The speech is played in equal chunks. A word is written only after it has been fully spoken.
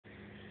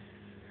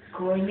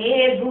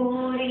Courtney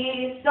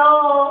booty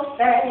so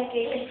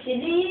stanky, she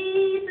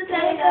needs to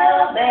take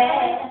a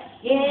bath.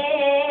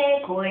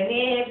 Yeah,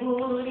 Courtney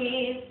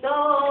booty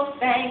so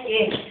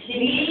stanky, she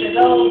needs to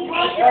go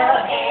take a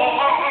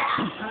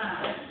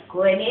bath.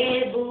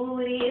 Courtney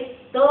booty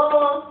so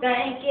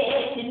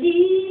stanky, she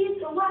needs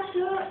to wash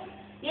her.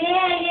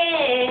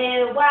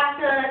 Yeah, wash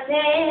her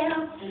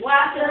tail,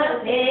 wash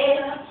her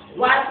tail,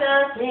 wash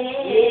her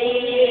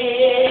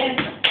tail.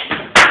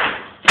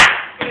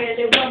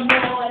 Early one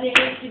morning,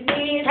 she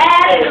needs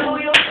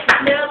hallelujah,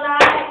 smell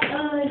like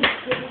honey.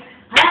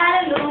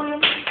 Hallelujah.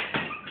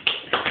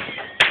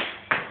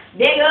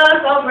 They go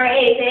so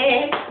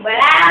crazy, but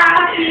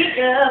I'll pick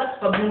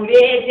up a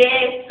booty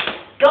just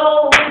so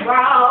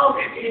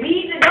wrong. You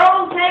need to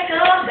go take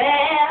a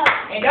bath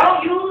and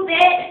don't use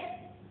that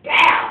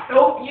bath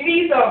soap. You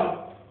need some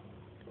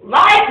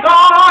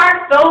Lifeguard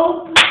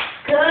soap,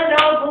 'cause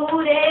no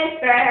booty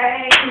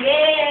thing.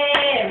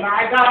 Yeah,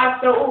 Lifeguard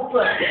soap,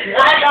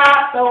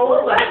 Lifeguard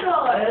soap.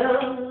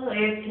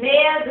 It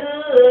smells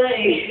good.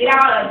 Get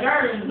all the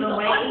germs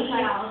away.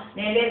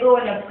 Then they go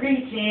into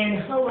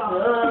preaching.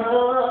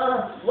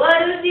 What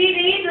do she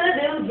need to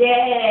do,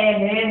 Jan?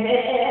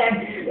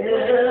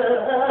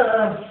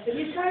 Did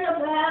you turn up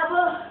the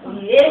album?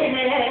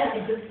 Yeah.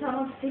 Is the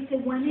song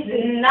 61?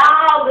 No,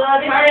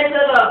 girl, turn it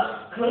to the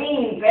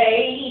clean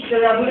page.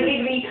 'Cause I'm really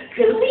be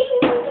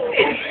clean.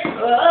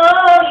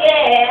 Oh,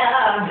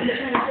 yeah. You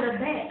turn it to the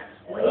back.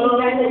 Oh,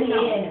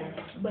 yeah.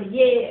 But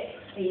yeah.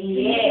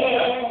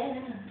 Yeah.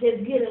 Just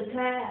get a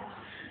towel.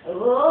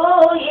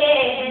 Oh,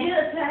 yeah. Get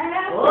a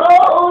towel.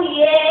 Oh,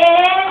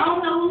 yeah. I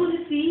don't know who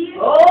this is.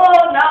 Oh,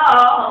 no.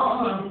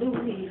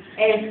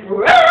 And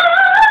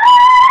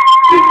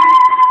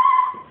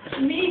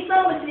Me,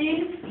 some of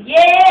this.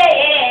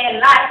 yeah,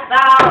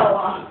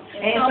 lifestyle.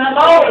 And some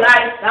more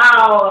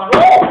lifestyle. A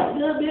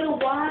little bit of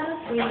water.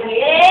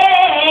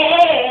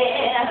 Yeah.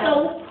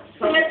 Soap.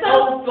 Some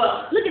soap.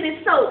 soap. Look at this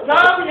soap.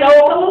 Some Look at this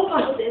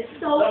soap. This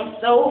soap. Some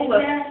soap.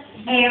 Yeah.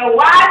 And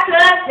wash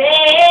yourself.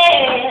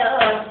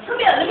 Come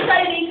here, let me show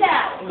you these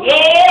towels.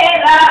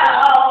 Yeah,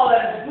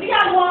 Lord. We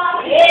got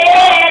water.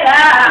 Yeah,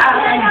 Lord.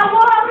 We got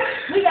water.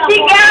 We got She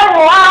water. got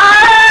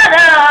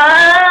water.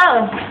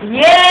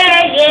 Yeah.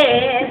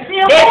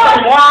 There's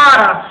some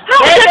water.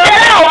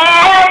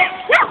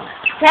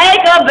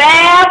 Take a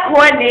bath,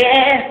 Courtney.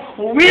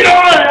 We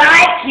don't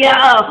like you.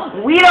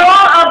 We don't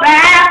want a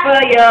bath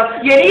for you.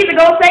 You need to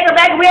go take a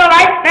bath. We don't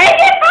like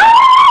stinking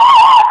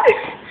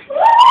food.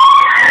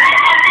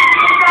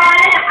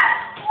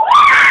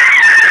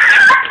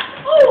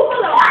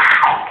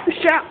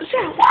 Shout.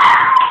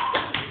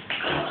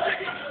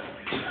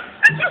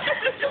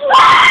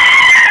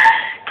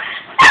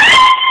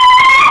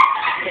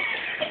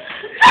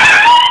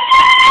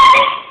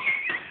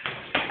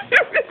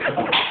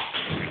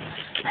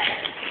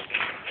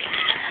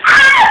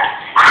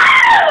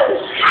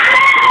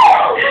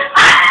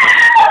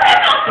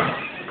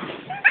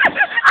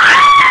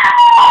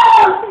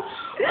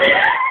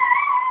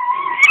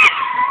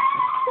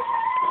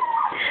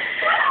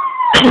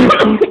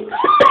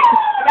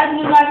 Got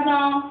new lights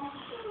on.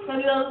 So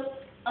you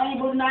onion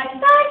booty nights.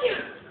 Thank you.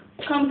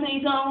 Come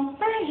see on.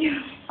 Thank you.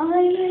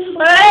 Onion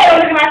booty. Hey,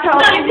 look at my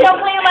toes. Look, if I'm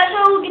clean my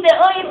shoes, get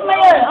that onion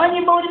smell.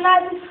 Onion booty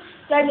nights.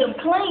 Gotta get them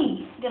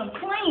clean. Get them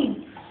clean.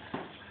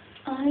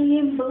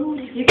 Onion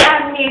booty. You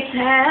got me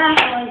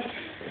tired.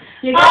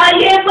 You got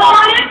Onion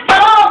booty.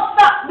 Don't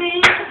stop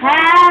being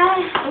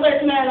high. What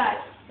it smell like?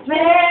 Smell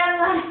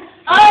like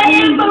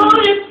Onion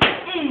booty.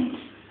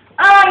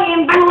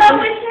 onion I thought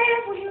booty. we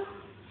shared for you.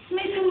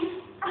 Me too.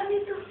 I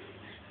need to.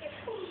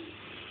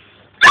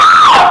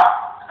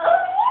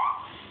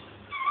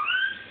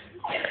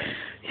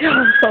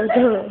 Y'all so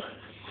dumb.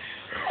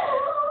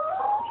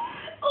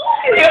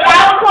 If I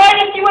was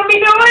Courtney, she would be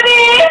doing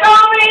this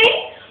on me.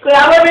 'Cause I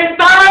would be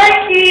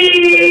thirsty.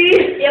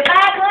 If I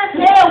could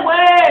say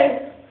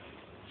words,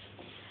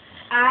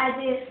 I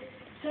just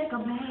take a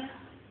bath.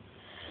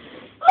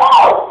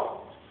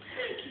 Oh!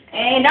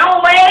 And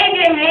don't wake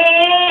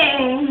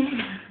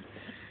me.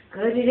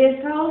 'Cause it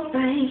is so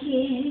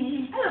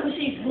stinky. I know what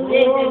she's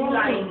doing.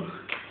 Like,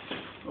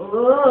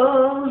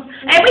 Oh,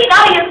 and we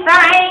know you're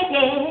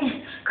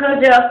stinky. 'Cause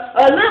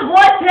a little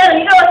boy tell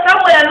you,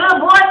 somewhere a little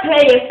boy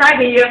tell you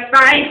stinky, you're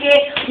stinky.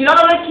 You know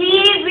the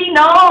kids be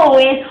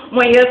knowing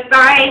when you're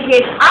stinky.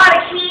 All the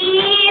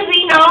kids be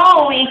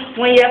knowing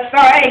when you're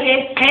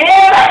stinky. And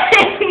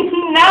everybody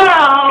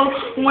know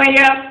when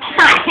you're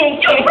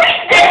stinky.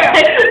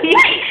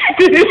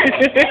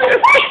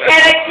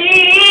 And the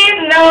kids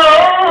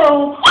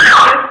know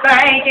you're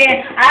stinky.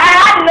 I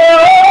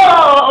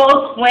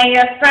know when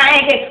you're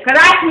stinky. 'Cause I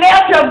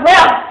smelled your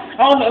breath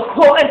on the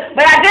court,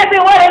 but I just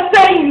didn't want to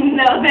say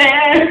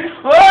nothing.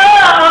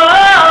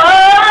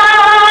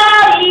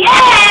 Oh,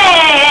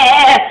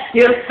 yeah!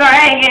 You're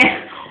singing.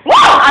 Whoa!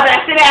 I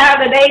better sit down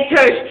after day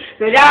church,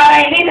 'cause y'all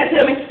ain't need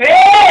to me.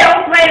 Hey,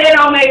 don't play that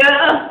on me,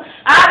 girl.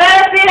 I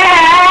better sit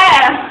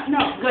down. no.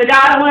 'Cause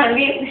y'all don't want to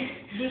get me.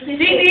 She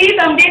needs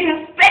some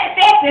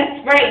disinfectant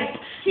spray.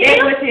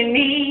 That's what you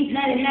need.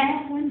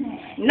 99.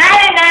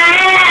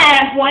 99.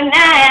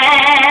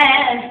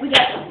 9.9. We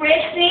got the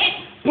fresh scent.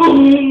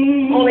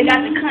 Boom. Or we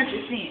got the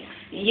country scent.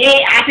 Yeah,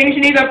 I think she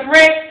needs a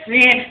fresh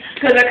scent,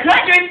 cause a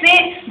country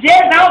scent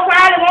just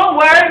probably won't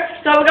work.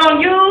 So we're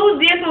gonna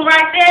use this one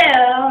right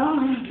there.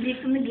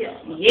 Mix them together.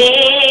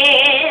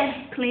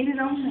 Yeah, Clean it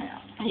on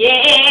out.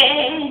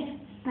 yeah,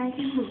 Thank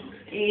you.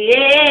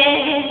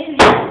 yeah.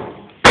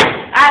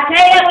 I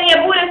tell you, when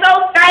your booty's so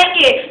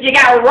stanky, you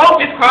got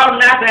roaches crawling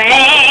out the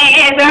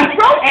ass, and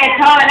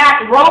coming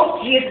out the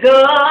roaches,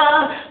 girl,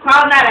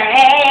 crawling out the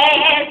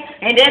ass,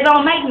 and that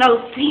don't make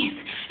no sense.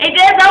 It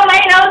just don't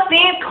make no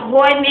sense,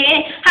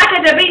 Courtney. How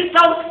could you be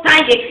so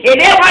stanky? Is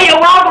that why you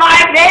walk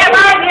like that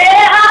right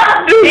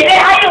there? Is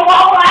that how you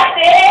walk like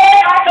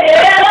that right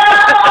there?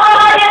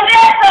 Oh, you're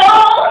just so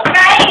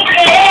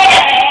stanky.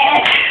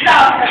 No,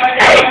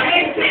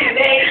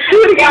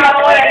 you got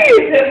what I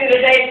did to me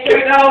today. You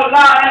know,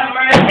 Lord have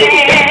mercy.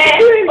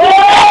 Oh,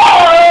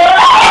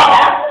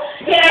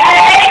 yeah,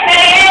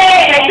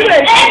 amen.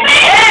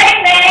 Amen.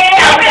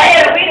 I'm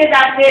ready to beat it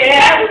out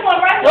there.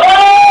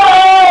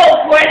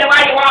 Oh, Courtney, why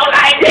you